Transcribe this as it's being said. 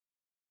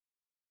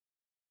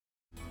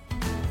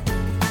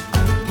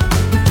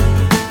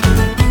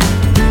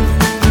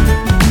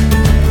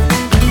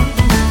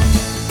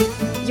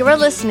You're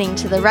listening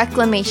to The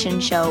Reclamation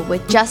Show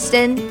with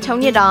Justin,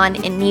 Tonya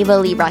Dawn, and Neva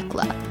Lee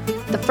Rekla,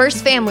 the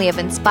first family of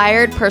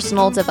inspired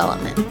personal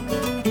development.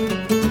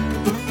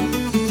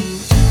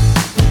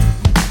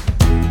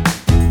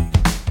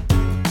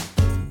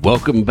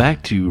 Welcome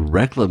back to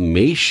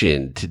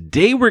Reclamation.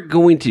 Today we're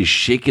going to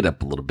shake it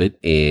up a little bit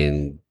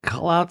and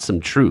call out some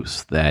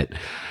truths that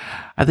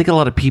I think a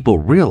lot of people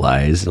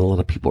realize and a lot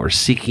of people are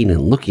seeking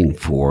and looking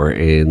for,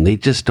 and they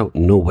just don't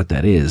know what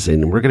that is.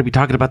 And we're going to be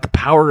talking about the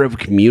power of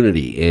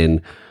community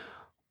and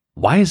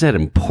why is that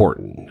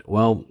important?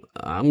 Well,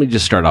 I'm going to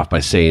just start off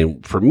by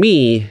saying, for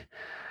me,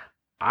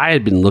 I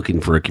had been looking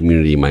for a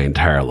community my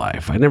entire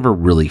life. I never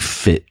really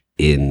fit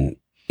in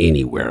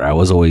anywhere. I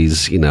was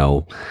always,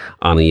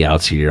 on the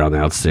outs here, on the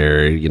outs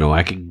there.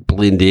 I could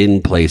blend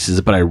in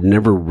places, but I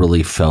never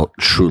really felt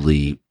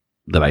truly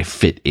that I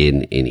fit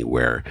in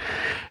anywhere.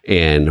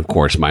 And of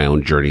course, my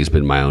own journey has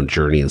been my own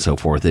journey and so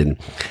forth. And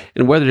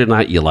whether or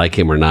not you like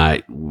him or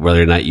not,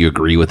 whether or not you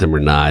agree with him or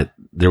not,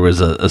 there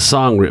was a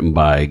song written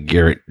by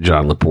Garrett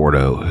John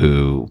Laporto,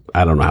 who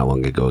I don't know how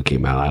long ago it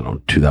came out. I don't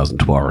know,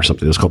 2012 or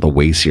something. It's called the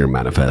Wayseer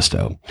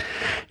Manifesto.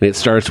 And it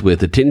starts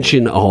with,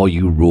 "Attention all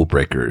you rule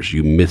breakers,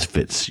 you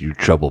misfits, you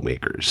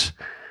troublemakers."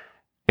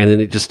 And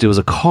then it was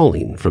a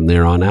calling from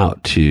there on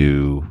out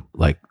to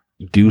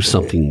do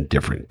something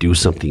different, do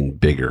something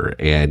bigger.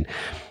 And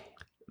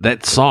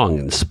that song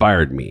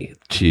inspired me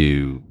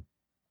to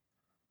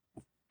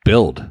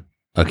build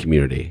a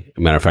community. As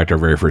a matter of fact, our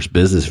very first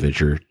business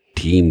venture,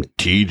 Team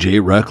TJ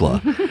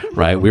Rekla,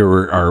 right?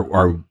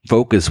 Our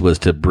focus was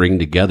to bring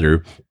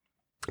together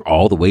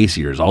all the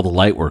Wayseers, all the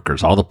light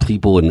workers, all the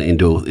people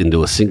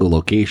into a single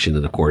location.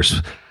 And of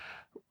course,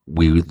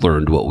 we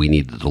learned what we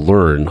needed to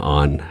learn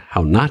on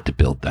how not to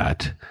build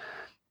that.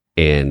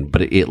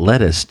 But it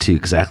led us to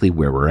exactly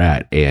where we're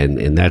at.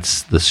 And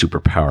that's the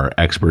Superpower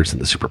Experts and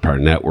the Superpower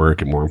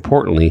Network. And more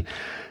importantly,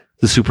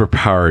 the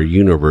Superpower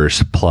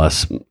Universe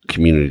Plus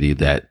community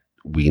that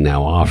we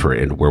now offer,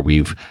 and where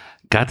we've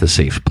got the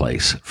safe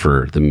place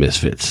for the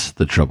misfits,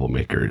 the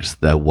troublemakers,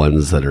 the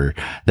ones that are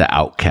the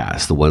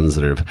outcasts, the ones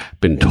that have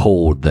been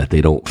told that they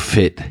don't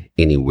fit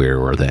anywhere,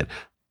 or that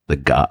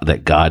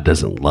God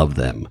doesn't love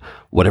them,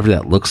 whatever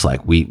that looks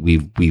like.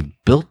 We've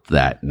built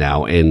that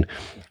now. And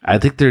I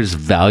think there's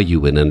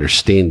value in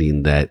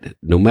understanding that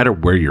no matter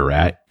where you're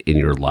at in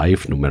your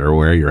life, no matter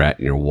where you're at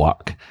in your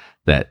walk,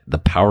 that the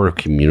power of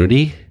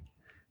community,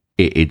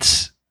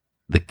 it's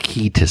the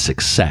key to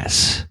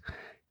success,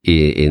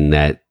 in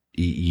that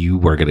you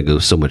are going to go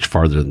so much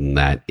farther than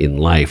that in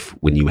life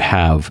when you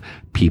have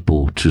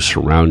people to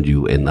surround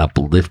you and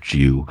uplift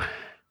you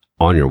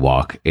on your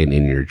walk and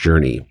in your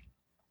journey.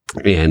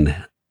 And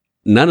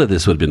none of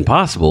this would have been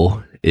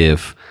possible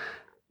if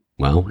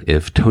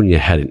Tonya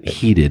hadn't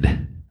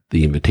heeded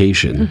the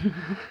invitation.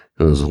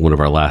 It was one of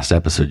our last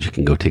episodes. You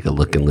can go take a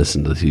look and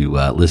listen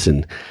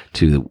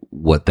to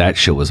what that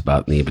show was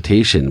about in the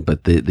invitation.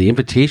 But the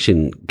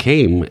invitation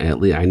came, at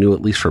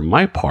least for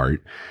my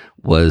part,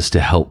 was to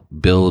help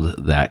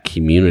build that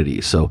community.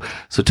 So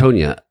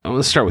Tonya, I'm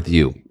going to start with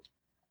you.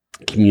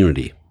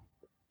 Community.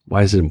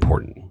 Why is it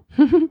important?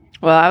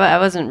 Well, I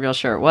wasn't real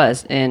sure it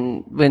was.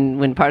 And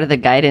when part of the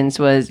guidance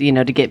was,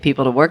 to get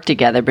people to work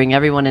together, bring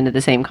everyone into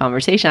the same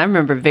conversation, I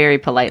remember very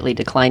politely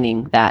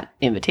declining that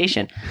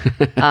invitation.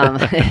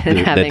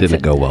 That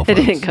didn't go well. It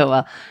didn't go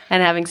well.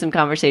 And having some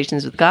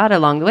conversations with God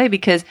along the way,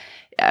 because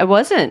I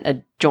wasn't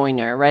a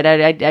joiner, right?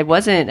 I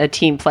wasn't a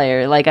team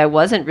player. I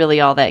wasn't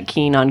really all that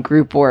keen on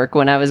group work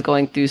when I was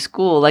going through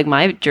school.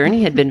 My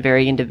journey had been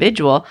very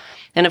individual.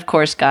 And of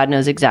course, God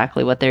knows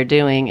exactly what they're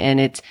doing. And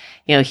it's,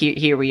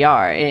 here we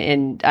are.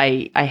 And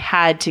I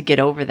had to get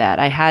over that.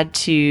 I had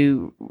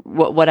to,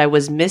 what I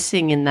was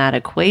missing in that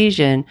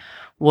equation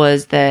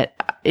was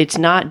that it's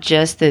not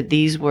just that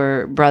these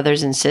were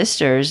brothers and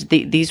sisters,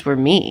 these were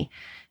me.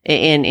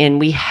 And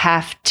we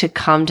have to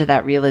come to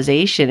that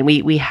realization.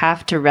 We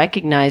have to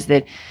recognize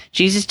that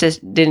Jesus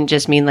didn't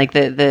just mean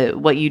the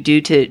what you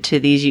do to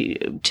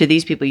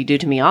these people, you do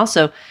to me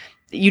also.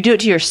 You do it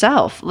to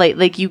yourself.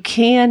 We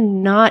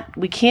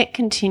can't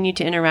continue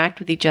to interact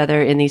with each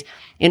other in these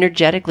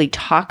energetically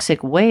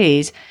toxic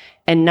ways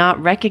and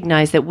not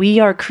recognize that we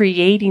are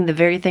creating the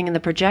very thing in the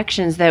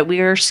projections that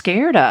we are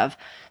scared of,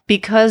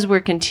 because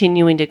we're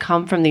continuing to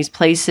come from these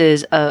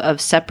places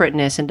of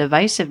separateness and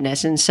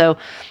divisiveness. And so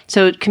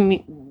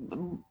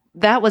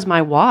that was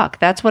my walk.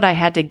 That's what I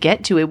had to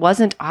get to. It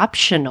wasn't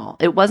optional.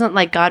 It wasn't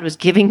like God was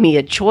giving me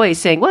a choice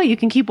saying, well, you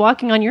can keep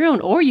walking on your own,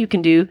 or you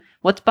can do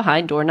what's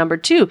behind door number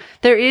 2.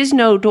 There is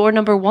no door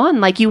number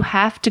 1. You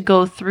have to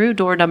go through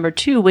door number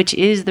 2, which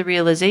is the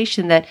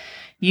realization that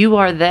you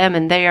are them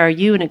and they are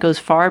you. And it goes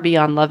far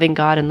beyond loving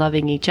God and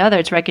loving each other.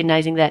 It's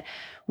recognizing that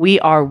we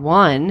are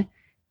one,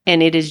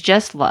 and it is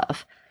just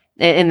love.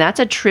 And that's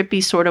a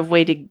trippy sort of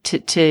way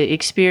to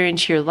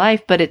experience your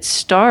life. But it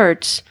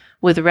starts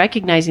with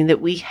recognizing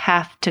that we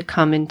have to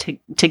come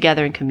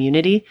together in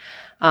community.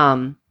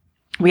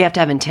 We have to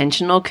have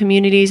intentional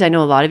communities. I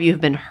know a lot of you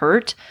have been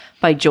hurt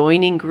by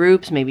joining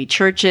groups, maybe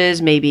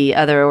churches, maybe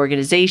other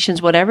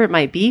organizations, whatever it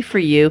might be for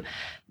you.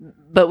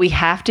 but we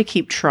have to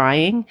keep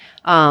trying.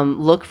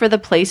 Look for the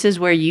places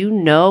where you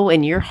know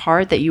in your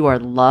heart that you are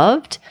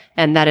loved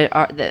and that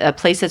a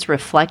place that's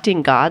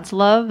reflecting God's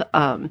love.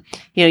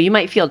 You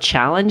might feel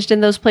challenged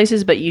in those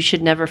places, but you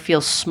should never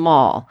feel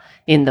small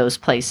in those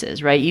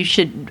places, right? You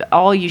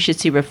should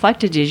see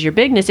reflected is your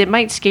bigness. It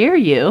might scare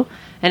you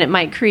and it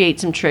might create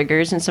some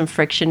triggers and some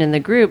friction in the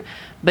group,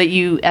 but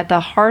you, at the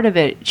heart of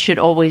it, should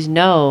always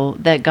know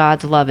that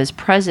God's love is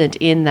present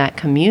in that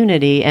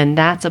community, and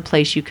that's a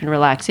place you can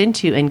relax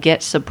into and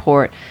get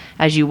support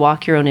as you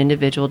walk your own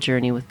individual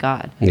journey with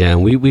God. Yeah,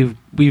 and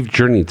we've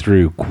journeyed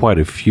through quite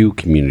a few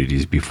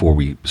communities before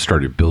we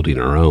started building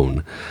our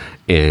own,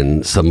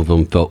 and some of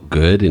them felt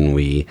good, and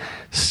we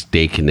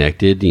stay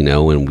connected,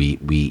 and we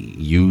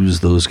use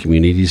those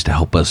communities to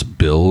help us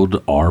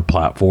build our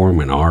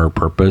platform and our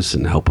purpose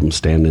and help them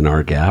stand in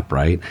our gap,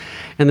 right?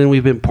 And then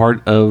we've been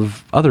part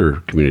of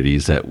other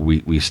communities that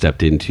we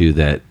stepped into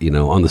that,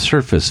 on the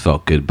surface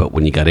felt good, but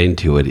when you got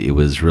into it, it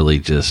was really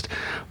just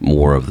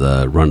more of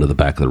the run to the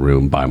back of the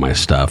room, buy my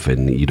stuff,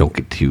 and you don't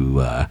get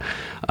to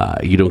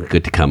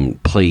come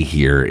play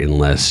here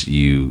unless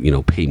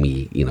you pay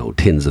me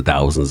tens of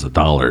thousands of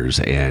dollars.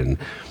 And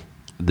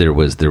there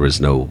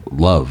was no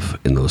love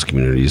in those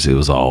communities. It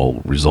was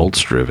all results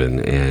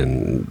driven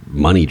and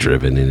money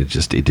driven, and it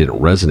didn't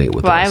resonate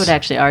with us. Well, I would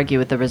actually argue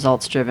with the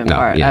results driven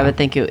part. Yeah. I would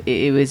think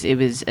it was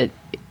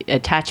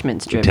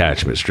attachments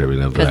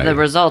driven. Because the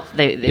results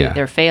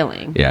they're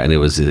failing. Yeah, and it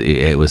was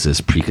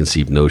this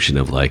preconceived notion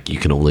of like you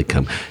can only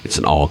come. It's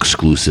an all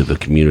exclusive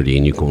community,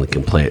 and you can only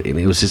come play it. And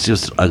it was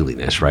just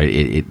ugliness,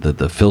 right?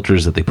 The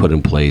filters that they put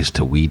in place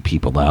to weed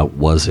people out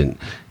wasn't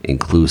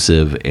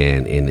inclusive,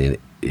 and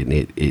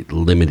it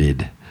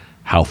limited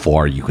how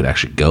far you could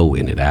actually go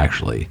in it,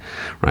 actually,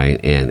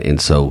 right? And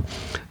so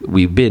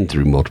we've been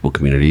through multiple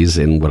communities,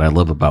 and what I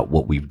love about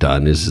what we've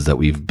done is that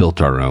we've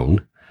built our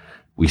own.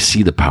 We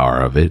see the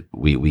power of it.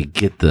 We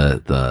get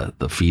the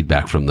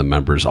feedback from the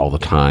members all the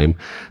time.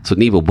 So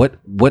Neva,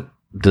 what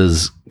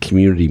does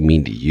community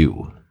mean to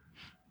you?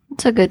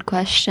 It's a good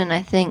question.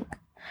 I think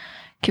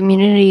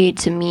community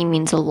to me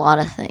means a lot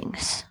of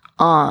things.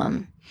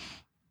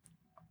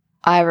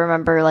 I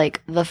remember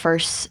like the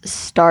first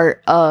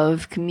start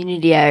of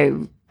community,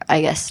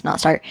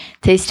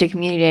 taste of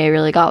community I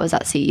really got was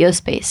at CEO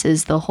Space,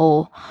 is the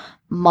whole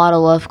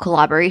model of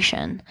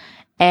collaboration.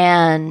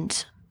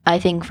 And I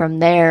think from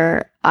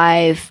there,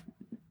 I've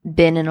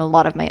been in a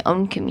lot of my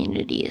own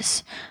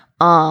communities.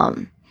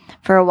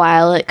 For a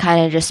while, it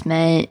kind of just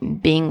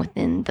meant being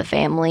within the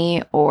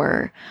family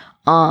or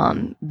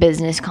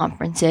business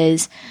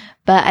conferences.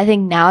 But I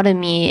think now to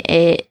me,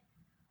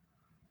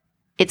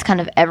 it's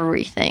kind of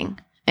everything.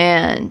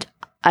 And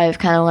I've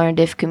kind of learned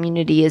if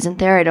community isn't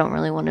there, I don't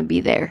really want to be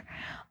there.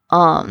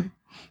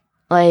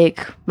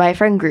 Like my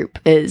friend group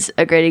is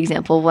a great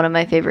example. One of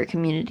my favorite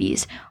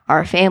communities,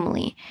 our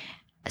family.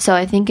 So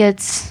I think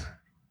it's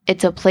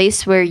a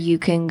place where you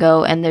can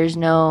go and there's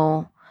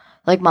no,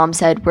 like Mom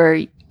said, where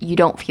you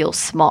don't feel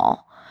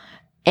small,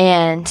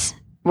 and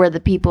where the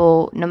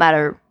people, no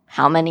matter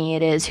how many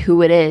it is,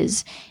 who it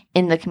is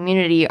in the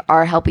community,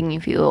 are helping you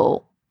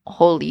feel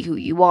wholly who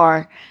you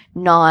are,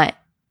 not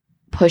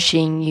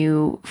pushing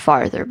you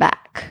farther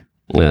back.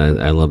 Yeah,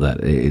 I love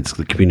that. It's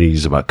the community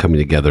is about coming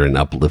together and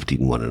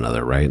uplifting one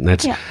another, right? And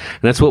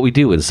that's what we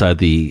do inside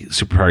the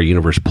Superpower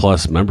Universe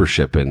Plus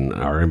membership. And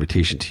our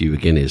invitation to you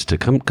again is to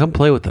come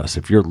play with us.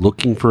 If you're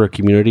looking for a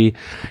community,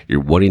 you're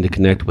wanting to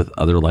connect with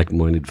other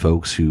like-minded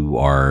folks who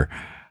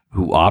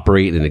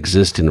operate and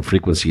exist in a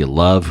frequency of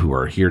love, who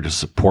are here to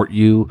support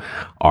you.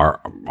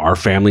 Our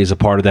family is a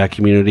part of that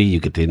community. You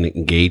get to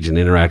engage and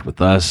interact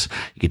with us.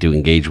 You get to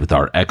engage with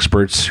our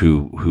experts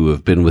who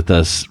have been with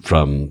us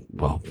for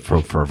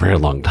a very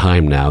long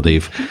time now.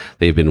 They've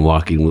been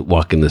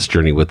walking this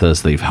journey with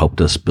us. They've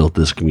helped us build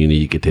this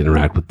community. You get to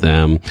interact with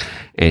them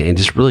and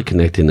just really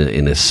connect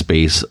in a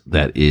space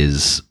that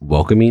is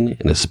welcoming,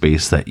 in a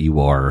space that you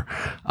are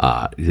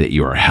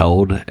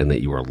held and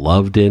that you are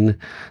loved in.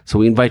 So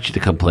we invite you to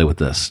come play with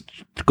us.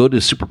 Go to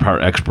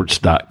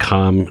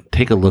superpowerexperts.com,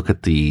 take a look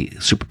at the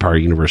Superpower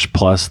Universe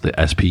Plus, the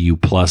SPU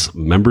Plus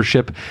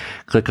membership,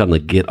 click on the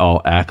Get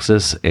All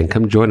Access, and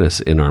come join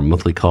us in our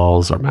monthly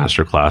calls, our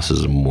master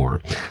classes, and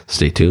more.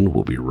 Stay tuned.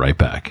 We'll be right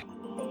back.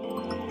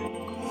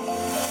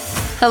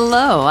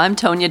 Hello, I'm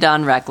Tonya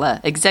Dawn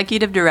Rekla,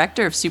 Executive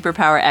Director of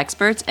Superpower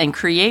Experts and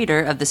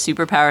creator of the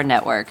Superpower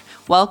Network.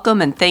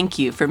 Welcome and thank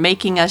you for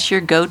making us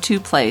your go-to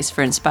place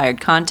for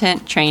inspired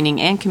content, training,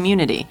 and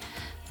community.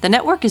 The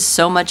network is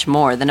so much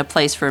more than a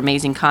place for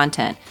amazing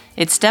content.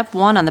 It's step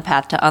one on the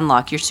path to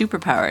unlock your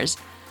superpowers.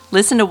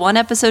 Listen to one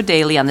episode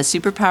daily on the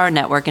Superpower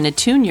Network and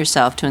attune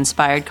yourself to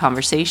inspired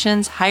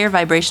conversations, higher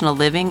vibrational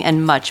living,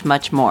 and much,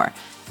 much more.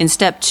 In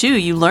step 2,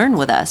 you learn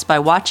with us by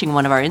watching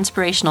one of our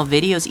inspirational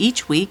videos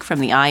each week from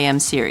the I Am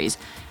series.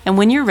 And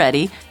when you're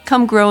ready,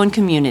 come grow in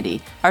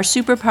community. Our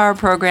superpower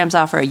programs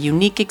offer a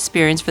unique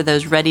experience for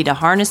those ready to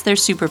harness their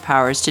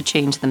superpowers to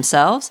change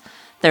themselves,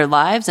 their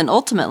lives, and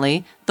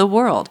ultimately, the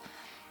world.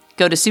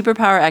 Go to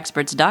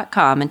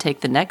superpowerexperts.com and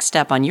take the next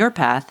step on your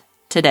path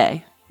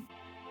today.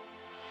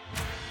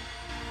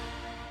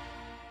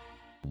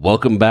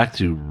 Welcome back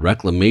to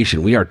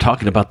Reclamation. We are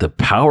talking about the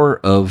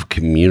power of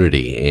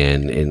community.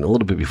 And a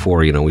little bit before,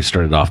 we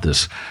started off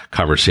this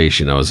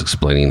conversation, I was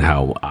explaining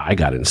how I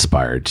got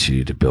inspired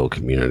to build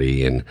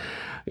community. And,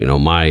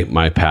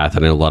 my path, I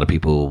know a lot of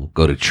people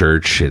go to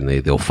church and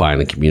they'll find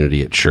a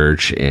community at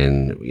church.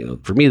 And,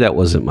 for me, that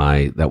wasn't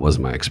my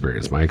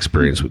experience. My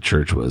experience with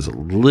church was a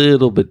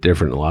little bit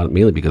different,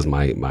 mainly because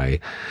my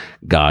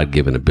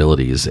God-given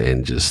abilities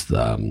and just,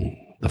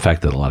 the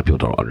fact that a lot of people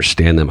don't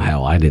understand them.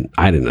 Hell, I didn't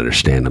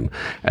understand them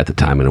at the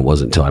time. And it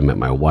wasn't until I met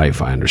my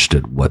wife, I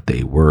understood what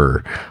they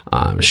were.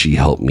 She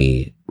helped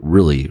me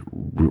really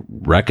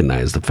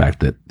recognize the fact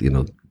that,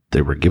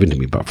 they were given to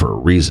me, but for a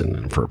reason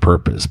and for a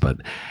purpose. But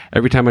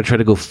every time I try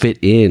to go fit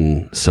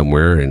in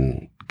somewhere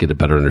and get a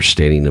better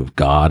understanding of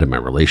God and my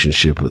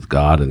relationship with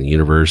God and the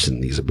universe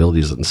and these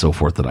abilities and so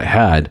forth that I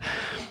had,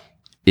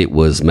 it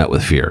was met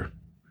with fear.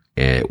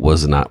 It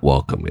was not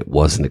welcome. It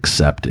wasn't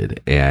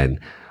accepted. And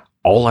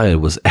all I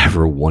was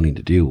ever wanting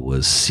to do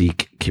was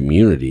seek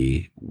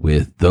community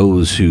with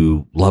those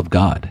who love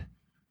God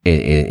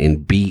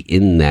and be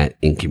in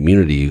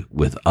community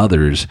with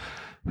others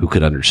who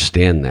could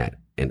understand that.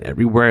 And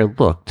everywhere I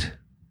looked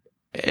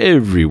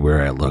in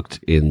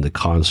the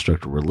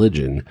construct of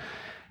religion,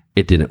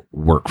 it didn't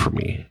work for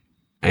me.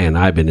 And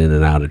I've been in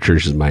and out of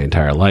churches my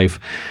entire life.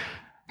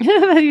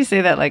 You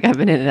say that like I've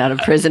been in and out of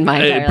prison my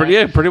entire life.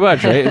 Yeah, pretty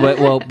much, right?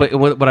 but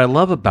what I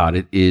love about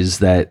it is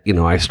that,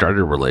 I started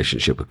a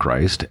relationship with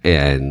Christ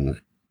and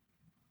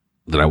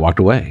then I walked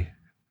away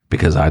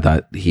because I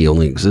thought he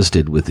only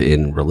existed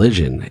within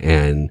religion.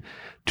 And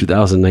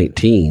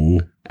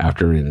 2019,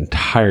 after an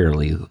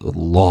entirely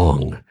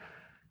long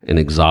and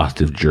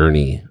exhaustive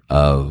journey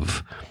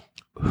of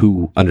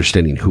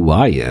understanding who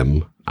I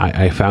am,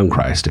 I found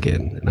Christ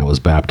again, and I was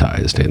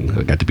baptized, and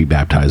I got to be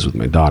baptized with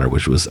my daughter,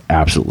 which was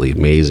absolutely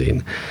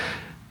amazing.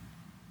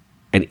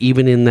 And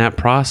even in that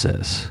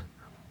process,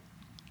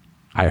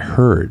 I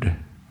heard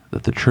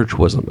that the church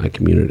wasn't my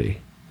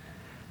community.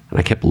 And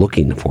I kept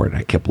looking for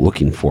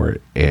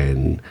it.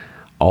 And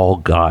all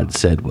God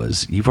said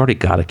was, you've already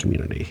got a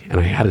community. And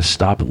I had to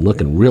stop and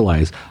look and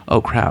realize,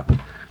 oh, crap,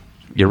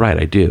 you're right,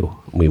 I do.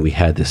 I mean, we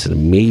had this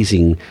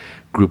amazing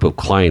group of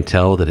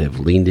clientele that have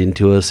leaned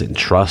into us and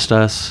trust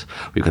us.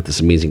 We've got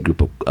this amazing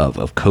group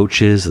of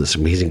coaches, this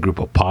amazing group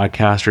of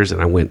podcasters. And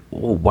I went,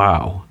 oh,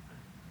 wow.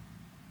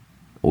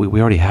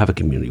 We already have a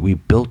community. We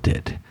built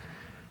it.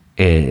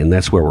 And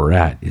that's where we're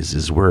at,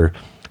 is we're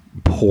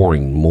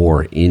pouring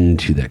more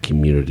into that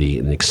community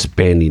and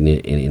expanding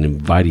it and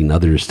inviting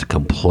others to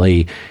come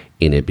play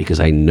in it,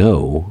 because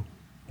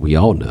we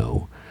all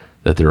know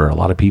that there are a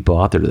lot of people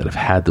out there that have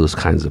had those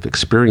kinds of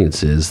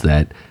experiences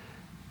that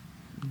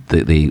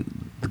they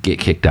get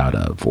kicked out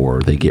of, or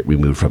they get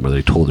removed from, or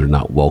they're told they're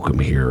not welcome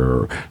here,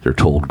 or they're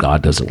told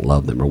God doesn't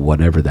love them, or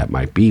whatever that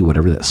might be,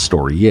 whatever that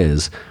story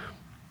is.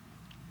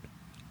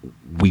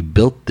 We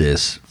built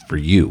this for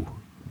you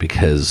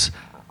because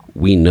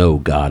we know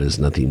God is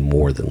nothing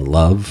more than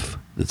love.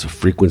 It's a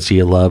frequency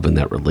of love, and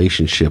that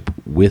relationship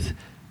with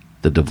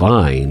the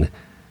divine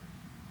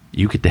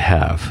you get to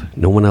have.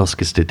 No one else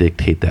gets to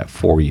dictate that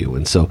for you.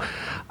 And so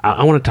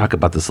I want to talk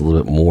about this a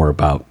little bit more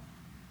about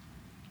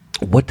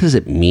what does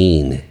it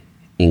mean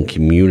in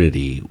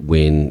community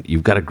when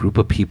you've got a group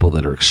of people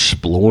that are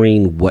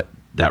exploring what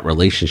that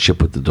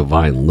relationship with the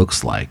divine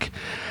looks like.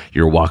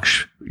 Your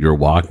walk's your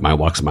walk, my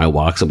walk's my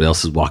walk, somebody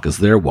else's walk is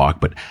their walk.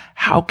 But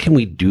how can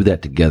we do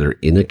that together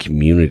in a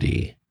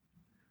community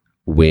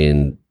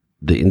when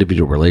the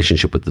individual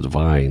relationship with the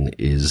divine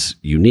is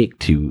unique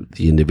to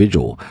the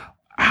individual?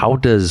 How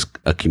does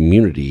a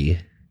community,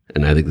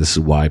 and I think this is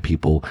why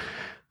people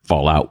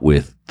fall out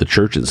with the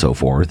church and so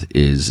forth,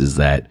 is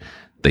that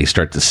they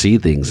start to see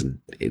things,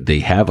 they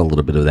have a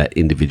little bit of that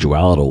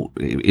individual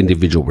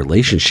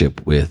relationship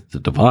with the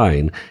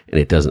divine, and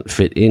it doesn't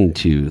fit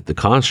into the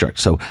construct.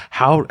 So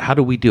how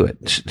do we do it?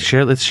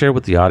 Let's share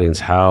with the audience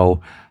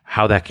how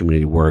that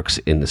community works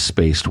in the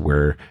space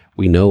where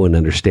we know and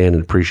understand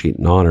and appreciate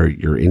and honor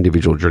your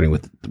individual journey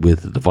with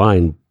the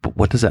divine, but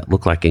what does that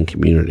look like in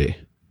community?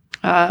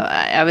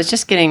 I was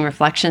just getting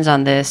reflections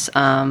on this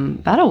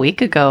about a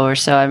week ago or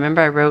so. I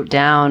remember I wrote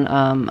down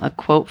a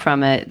quote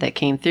from it that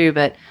came through,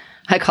 but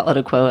I call it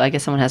a quote. I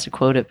guess someone has to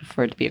quote it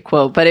for it to be a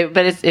quote, but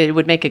it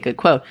would make a good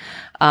quote.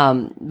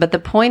 But the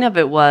point of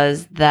it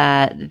was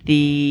that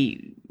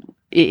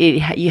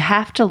you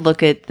have to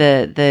look at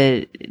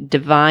the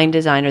divine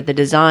design or the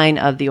design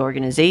of the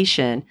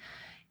organization,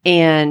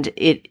 and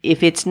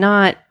if it's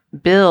not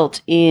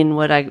built in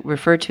what I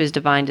refer to as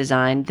divine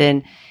design,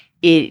 then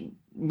it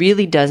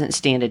really doesn't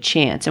stand a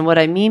chance. And what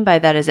I mean by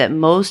that is that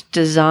most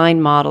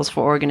design models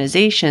for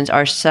organizations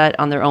are set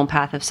on their own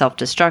path of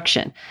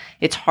self-destruction.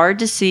 It's hard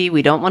to see.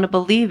 We don't want to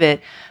believe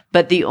it.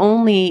 But the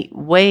only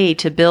way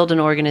to build an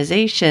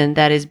organization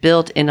that is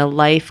built in a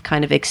life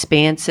kind of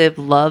expansive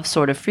love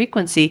sort of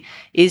frequency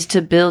is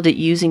to build it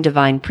using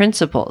divine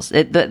principles.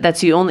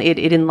 That's the only,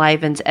 it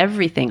enlivens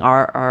everything,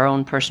 our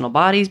own personal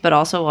bodies, but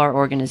also our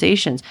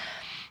organizations.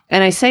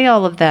 And I say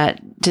all of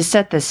that to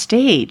set the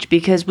stage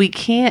because we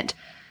can't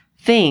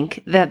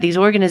think that these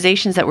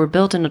organizations that were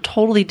built in a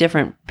totally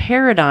different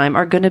paradigm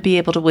are going to be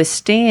able to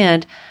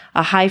withstand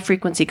a high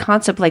frequency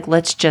concept like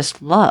let's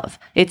just love.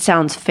 It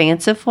sounds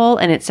fanciful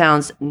and it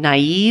sounds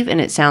naive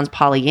and it sounds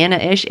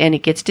Pollyanna-ish, and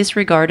it gets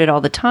disregarded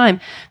all the time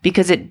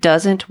because it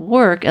doesn't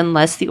work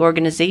unless the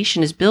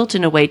organization is built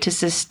in a way to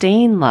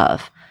sustain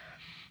love.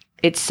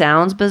 It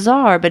sounds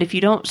bizarre, but if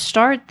you don't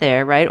start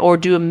there, right, or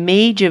do a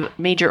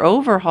major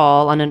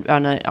overhaul on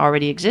an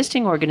already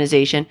existing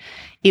organization,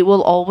 it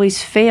will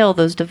always fail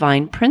those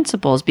divine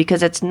principles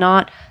because it's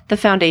not the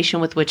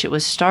foundation with which it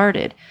was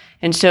started.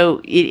 And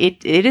so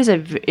it is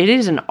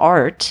an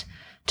art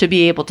to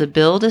be able to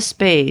build a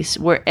space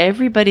where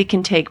everybody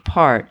can take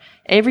part.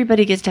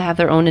 Everybody gets to have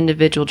their own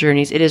individual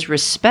journeys. It is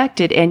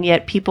respected, and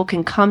yet people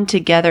can come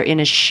together in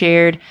a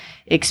shared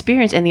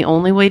experience. And the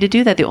only way to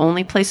do that, the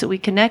only place that we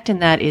connect in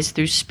that is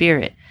through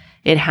spirit.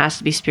 It has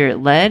to be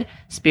spirit-led,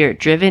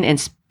 spirit-driven, and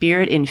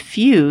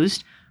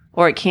spirit-infused,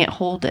 or it can't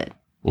hold it.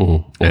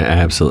 Mm-hmm. I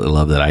absolutely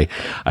love that.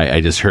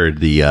 I just heard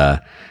the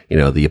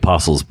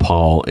apostles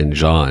Paul and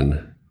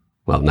John,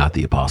 well, not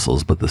the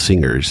apostles, but the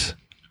singers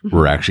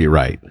were actually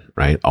right?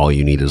 All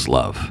you need is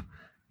love.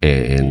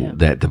 And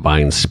that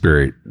divine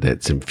spirit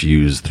that's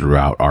infused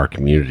throughout our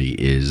community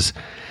is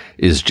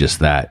just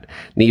that.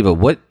 Neva,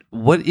 what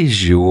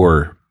is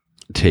your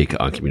take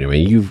on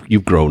community? I mean,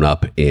 you've grown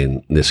up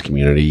in this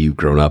community. You've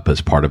grown up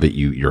as part of it.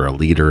 You're a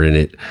leader in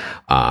it.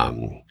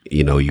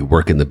 You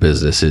work in the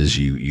businesses.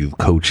 You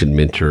coach and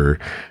mentor,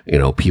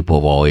 people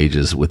of all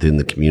ages within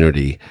the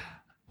community.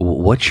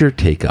 What's your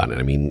take on it?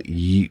 I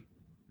mean,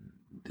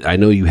 I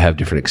know you have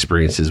different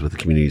experiences with the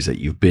communities that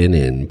you've been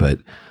in, but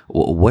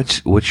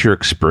what's your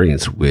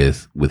experience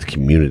with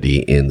community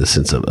in the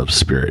sense of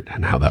spirit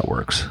and how that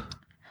works?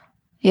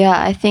 Yeah,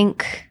 I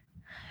think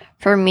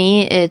for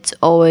me, it's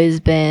always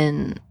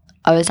been,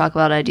 I always talk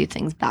about I do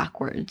things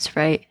backwards,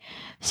 right?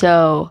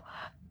 So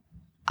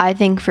I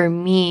think for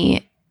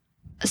me,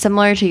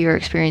 similar to your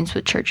experience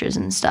with churches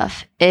and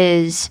stuff,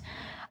 is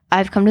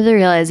I've come to the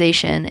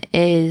realization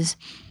is,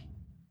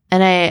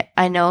 and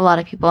I know a lot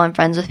of people, I'm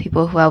friends with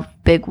people who have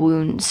big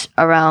wounds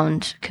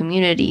around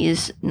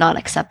communities not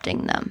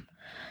accepting them.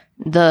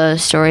 The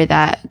story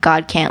that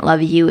God can't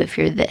love you if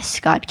you're this,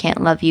 God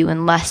can't love you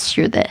unless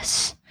you're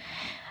this.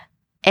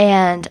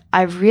 And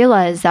I've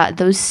realized that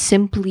those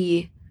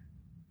simply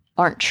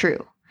aren't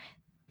true.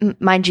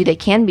 Mind you, they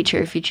can be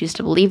true if you choose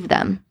to believe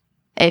them.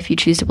 If you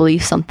choose to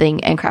believe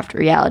something and craft a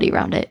reality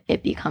around it,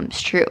 it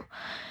becomes true.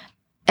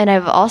 And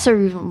I've also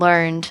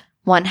learned,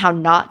 one, how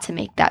not to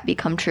make that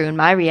become true in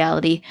my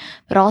reality,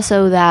 but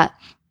also that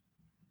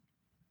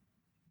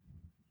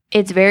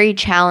it's very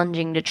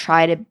challenging to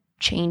try to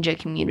change a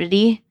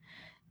community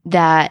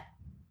that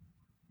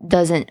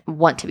doesn't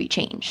want to be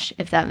changed,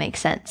 if that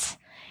makes sense.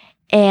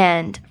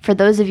 And for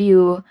those of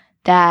you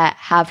that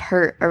have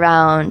hurt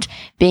around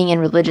being in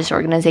religious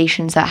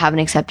organizations that haven't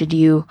accepted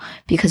you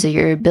because of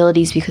your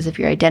abilities, because of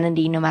your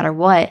identity, no matter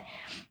what,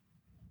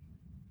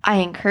 I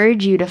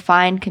encourage you to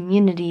find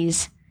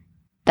communities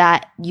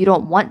that you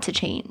don't want to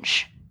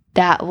change,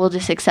 that will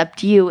just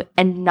accept you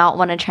and not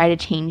want to try to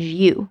change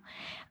you.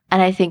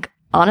 And I think,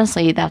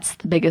 honestly, that's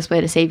the biggest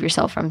way to save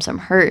yourself from some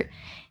hurt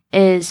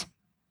is,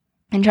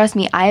 and trust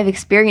me, I have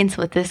experience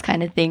with this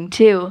kind of thing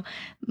too,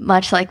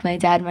 much like my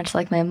dad, much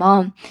like my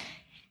mom,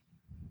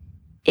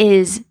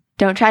 is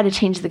don't try to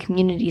change the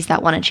communities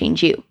that want to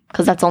change you,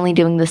 because that's only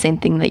doing the same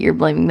thing that you're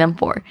blaming them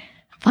for.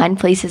 Find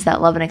places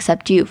that love and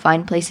accept you.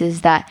 Find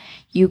places that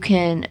you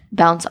can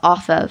bounce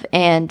off of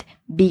and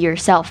be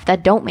yourself,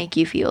 that don't make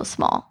you feel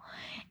small.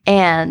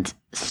 And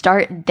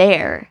start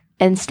there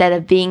instead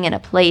of being in a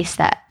place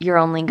that you're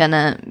only going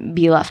to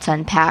be left to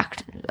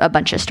unpack a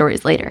bunch of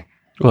stories later.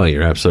 Well,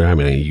 you're absolutely, I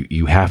mean,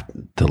 you have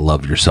to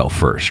love yourself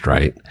first,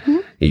 right? Mm-hmm.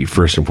 You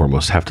first and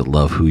foremost have to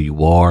love who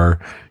you are,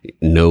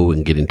 know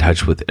and get in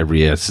touch with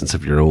every essence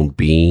of your own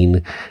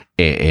being,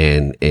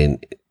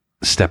 and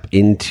step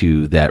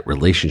into that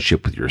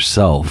relationship with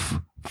yourself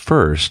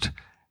first,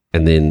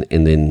 and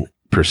then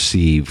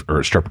perceive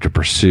or start to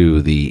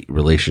pursue the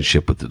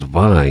relationship with the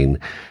divine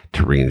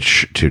to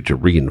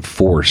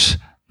reinforce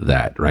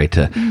that, right?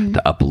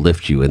 To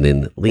uplift you, and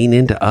then lean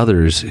into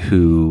others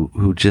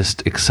who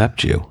just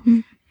accept you. Mm-hmm.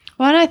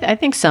 Well, I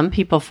think some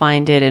people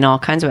find it in all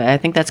kinds of ways. I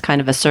think that's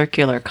kind of a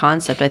circular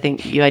concept. I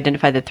think you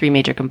identify the three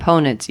major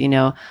components,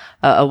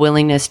 a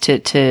willingness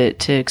to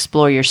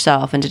explore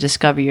yourself and to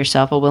discover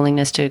yourself, a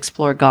willingness to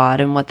explore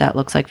God and what that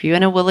looks like for you,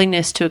 and a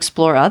willingness to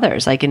explore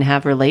others, like and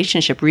have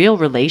real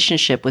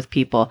relationship with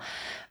people.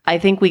 I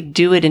think we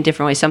do it in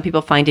different ways. Some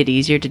people find it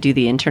easier to do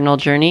the internal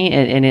journey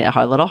and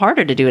a little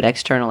harder to do it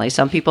externally.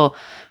 Some people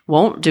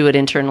won't do it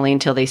internally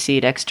until they see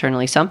it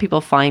externally. Some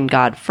people find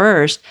God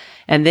first,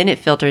 and then it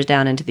filters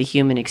down into the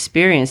human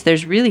experience.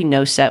 There's really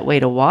no set way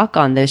to walk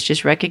on this.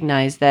 Just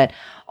recognize that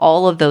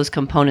all of those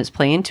components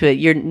play into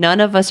it. None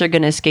of us are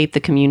going to escape the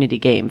community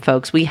game,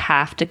 folks. We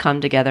have to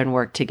come together and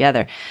work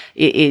together.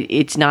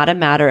 It's not a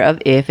matter of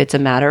if, it's a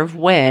matter of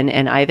when,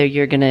 and either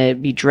you're going to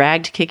be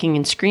dragged kicking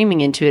and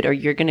screaming into it, or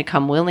you're going to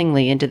come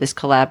willingly into this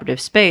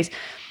collaborative space.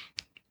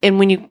 and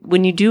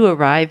when you do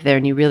arrive there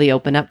and you really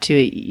open up to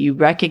it, you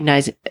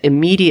recognize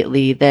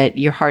immediately that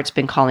your heart's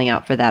been calling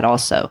out for that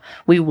also.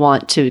 We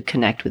want to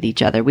connect with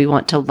each other. We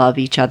want to love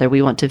each other.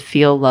 We want to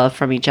feel love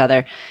from each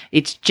other.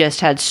 It's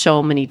just had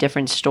so many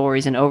different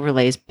stories and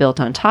overlays built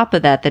on top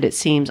of that it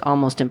seems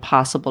almost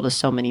impossible to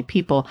so many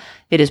people.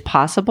 It is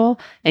possible,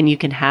 and you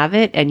can have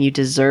it, and you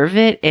deserve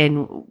it,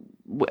 and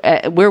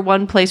we're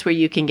one place where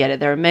you can get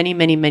it. There are many,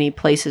 many, many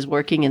places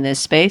working in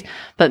this space,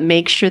 but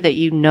make sure that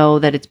you know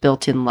that it's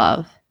built in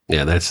love.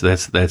 Yeah, that's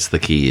the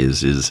key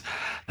is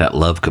that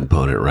love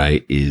component,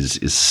 right?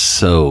 Is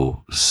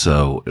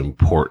so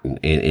important,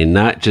 and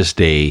not just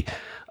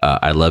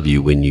I love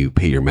you when you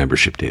pay your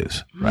membership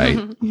dues, right?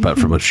 But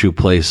from a true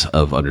place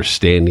of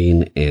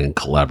understanding and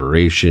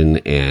collaboration,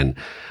 and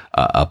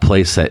a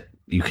place that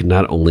you can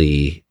not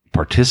only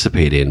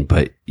participate in,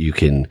 but you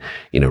can,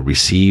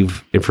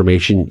 receive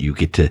information. You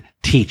get to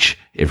teach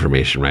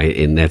information, right?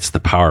 And that's the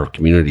power of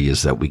community,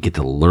 is that we get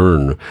to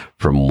learn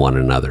from one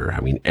another. I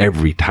mean,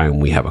 every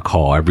time we have a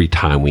call, every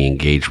time we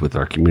engage with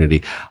our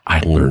community, I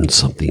learn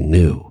something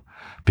new,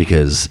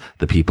 because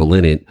the people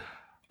in it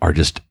are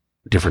just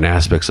different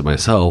aspects of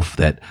myself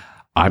that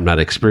I'm not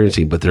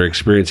experiencing, but they're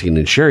experiencing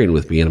and sharing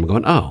with me. And I'm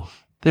going, oh,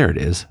 there it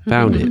is,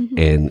 found it.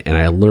 And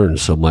I learned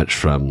so much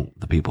from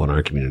the people in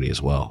our community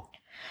as well.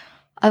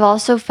 I've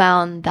also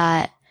found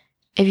that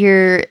if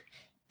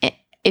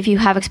you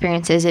have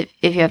experiences, if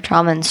you have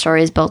trauma and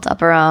stories built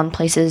up around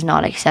places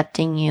not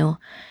accepting you,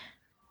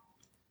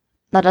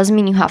 that doesn't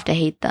mean you have to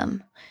hate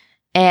them.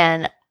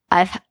 And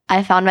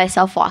I found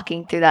myself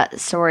walking through that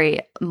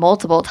story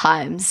multiple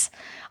times,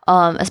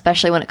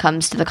 especially when it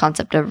comes to the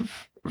concept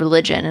of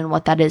religion and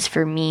what that is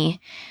for me.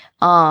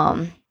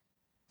 And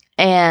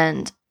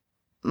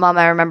Mom,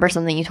 I remember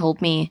something you told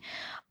me.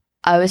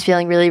 I was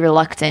feeling really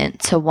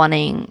reluctant to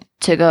wanting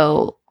to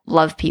go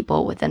love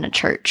people within a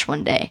church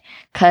one day,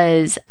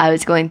 because I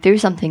was going through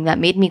something that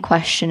made me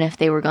question if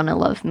they were going to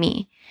love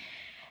me.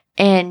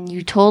 And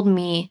you told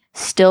me,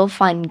 still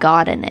find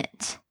God in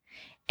it.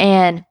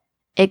 And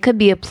it could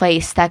be a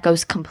place that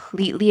goes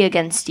completely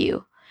against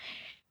you.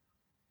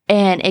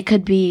 And it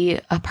could be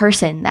a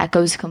person that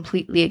goes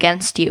completely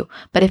against you.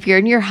 But if you're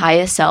in your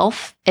highest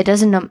self, it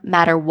doesn't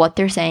matter what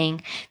they're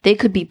saying. They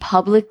could be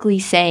publicly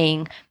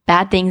saying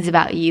bad things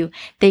about you.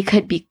 They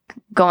could be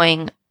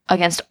going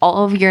against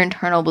all of your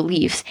internal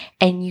beliefs,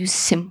 and you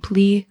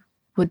simply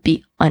would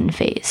be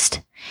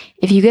unfazed.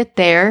 If you get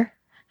there,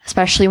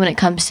 especially when it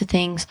comes to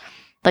things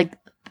like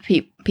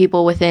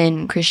people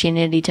within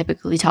Christianity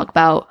typically talk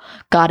about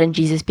God and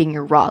Jesus being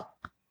your rock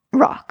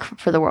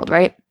for the world,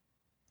 right?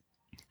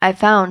 I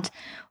found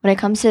when it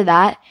comes to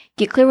that,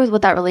 get clear with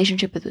what that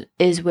relationship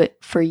is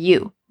for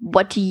you.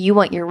 What do you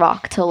want your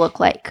rock to look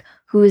like?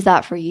 Who is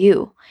that for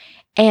you?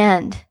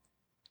 And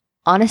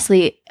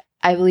honestly,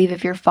 I believe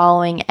if you're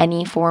following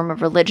any form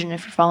of religion,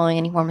 if you're following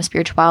any form of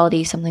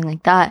spirituality, something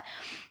like that,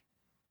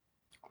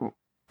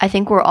 I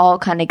think we're all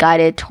kind of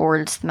guided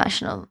towards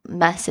the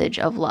message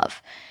of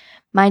love.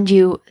 Mind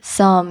you,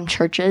 some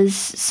churches,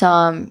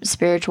 some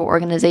spiritual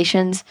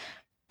organizations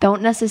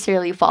don't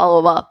necessarily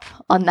follow up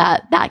on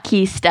that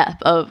key step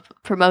of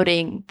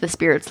promoting the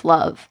Spirit's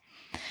love.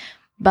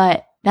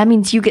 But that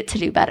means you get to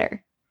do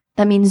better.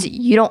 That means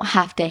you don't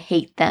have to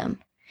hate them.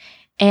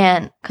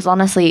 And because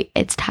honestly,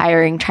 it's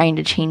tiring trying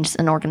to change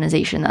an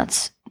organization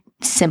that's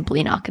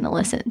simply not going to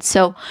listen.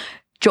 So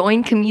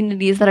join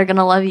communities that are going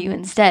to love you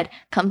instead.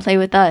 Come play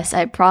with us.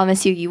 I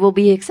promise you, you will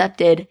be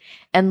accepted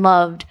and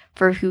loved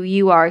for who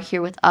you are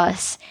here with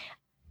us,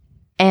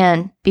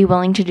 and be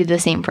willing to do the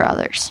same for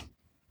others.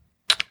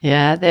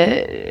 Yeah,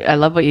 I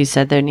love what you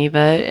said there, Neva.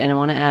 And I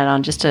want to add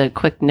on just a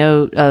quick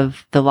note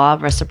of the law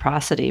of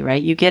reciprocity,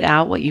 right? You get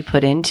out what you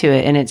put into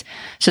it. And it's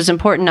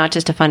important not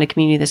just to find a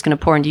community that's going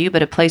to pour into you,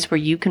 but a place where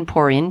you can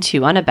pour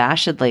into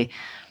unabashedly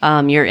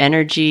your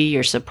energy,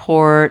 your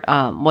support,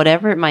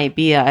 whatever it might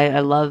be. I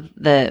love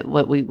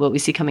what we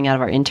see coming out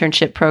of our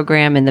internship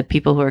program and the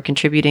people who are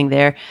contributing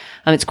there.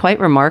 It's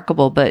quite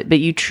remarkable, but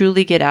you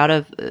truly get out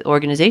of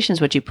organizations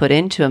what you put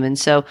into them. And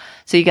so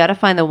you got to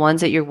find the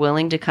ones that you're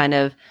willing to kind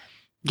of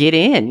get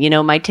in.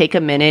 It might take a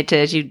minute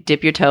as you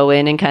dip your toe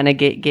in and kind of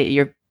get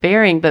your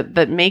bearing,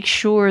 but make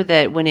sure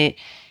that when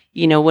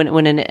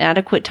an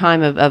adequate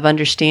time of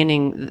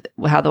understanding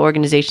how the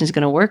organization is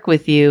going to work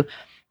with you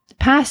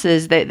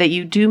passes, that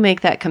you do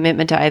make that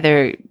commitment to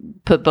either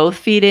put both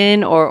feet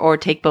in or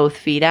take both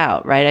feet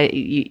out, right?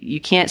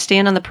 You can't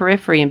stand on the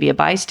periphery and be a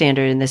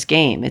bystander in this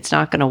game. It's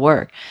not going to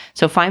work.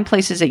 So find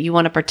places that you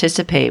want to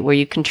participate, where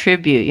you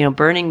contribute.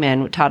 Burning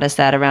Man taught us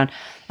that around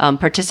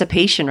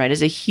participation, right,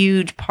 is a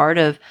huge part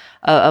of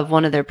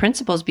one of their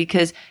principles,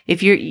 because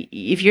if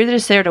you're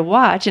just there to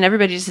watch and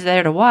everybody's just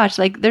there to watch,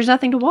 like there's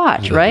nothing to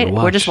watch, right?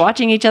 We're just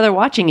watching each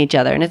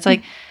other, and it's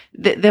like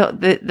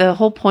the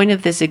whole point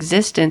of this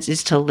existence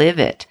is to live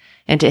it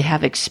and to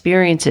have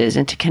experiences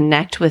and to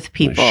connect with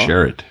people.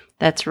 Share it.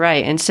 That's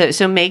right. And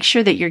so make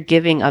sure that you're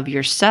giving of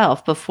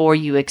yourself before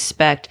you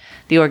expect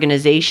the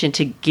organization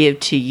to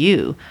give to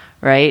you,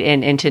 right?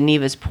 And to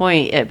Neva's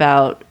point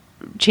about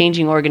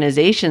changing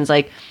organizations,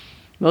 like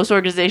most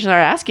organizations are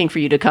asking for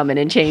you to come in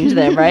and change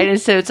them, right?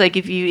 And so it's like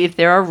if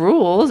there are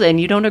rules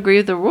and you don't agree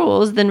with the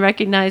rules, then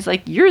recognize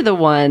like you're the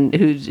one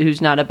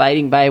who's not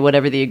abiding by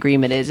whatever the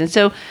agreement is. And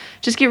so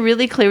just get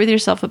really clear with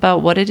yourself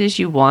about what it is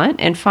you want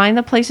and find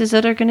the places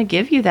that are going to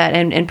give you that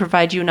and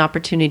provide you an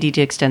opportunity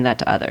to extend that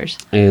to others.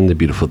 And the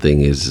beautiful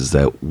thing is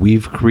that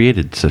we've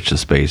created such a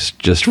space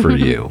just for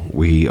you.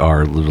 We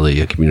are literally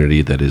a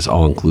community that is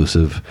all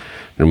inclusive.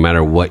 No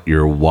matter what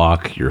your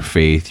walk, your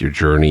faith, your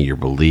journey, your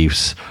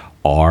beliefs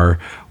are,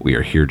 we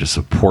are here to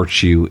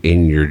support you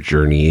in your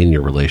journey, in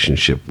your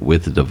relationship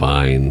with the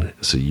divine,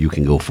 so you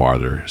can go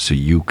farther, so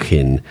you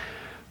can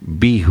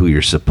be who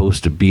you're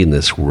supposed to be in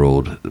this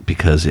world,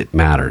 because it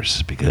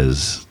matters,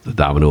 because the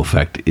domino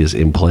effect is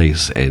in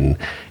place, and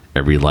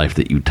every life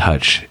that you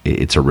touch,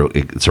 it's a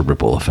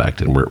ripple effect,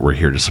 and we're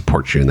here to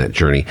support you in that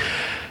journey.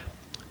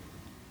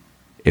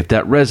 If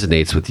that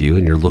resonates with you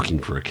and you're looking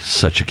for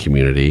such a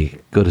community,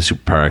 go to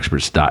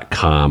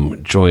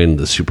superpowerexperts.com, join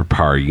the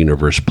Superpower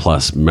Universe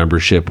Plus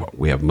membership.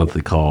 We have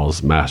monthly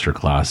calls, master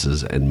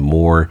classes, and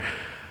more.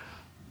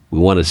 We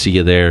want to see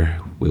you there.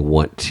 We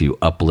want to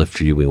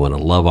uplift you. We want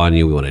to love on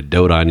you. We want to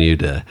dote on you,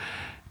 to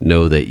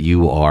know that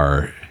you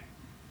are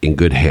in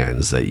good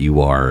hands, that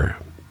you are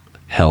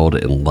held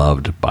and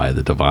loved by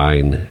the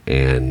divine,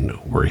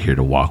 and we're here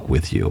to walk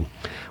with you.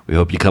 We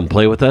hope you come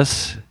play with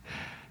us.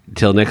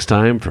 Until next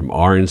time, from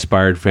our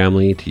inspired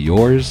family to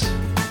yours,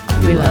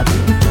 We love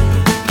you.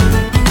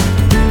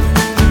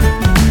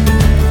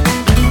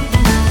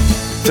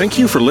 Thank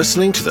you for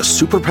listening to the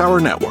Superpower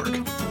Network.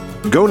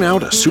 Go now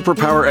to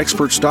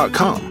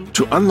superpowerexperts.com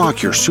to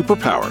unlock your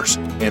superpowers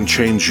and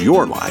change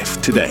your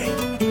life today.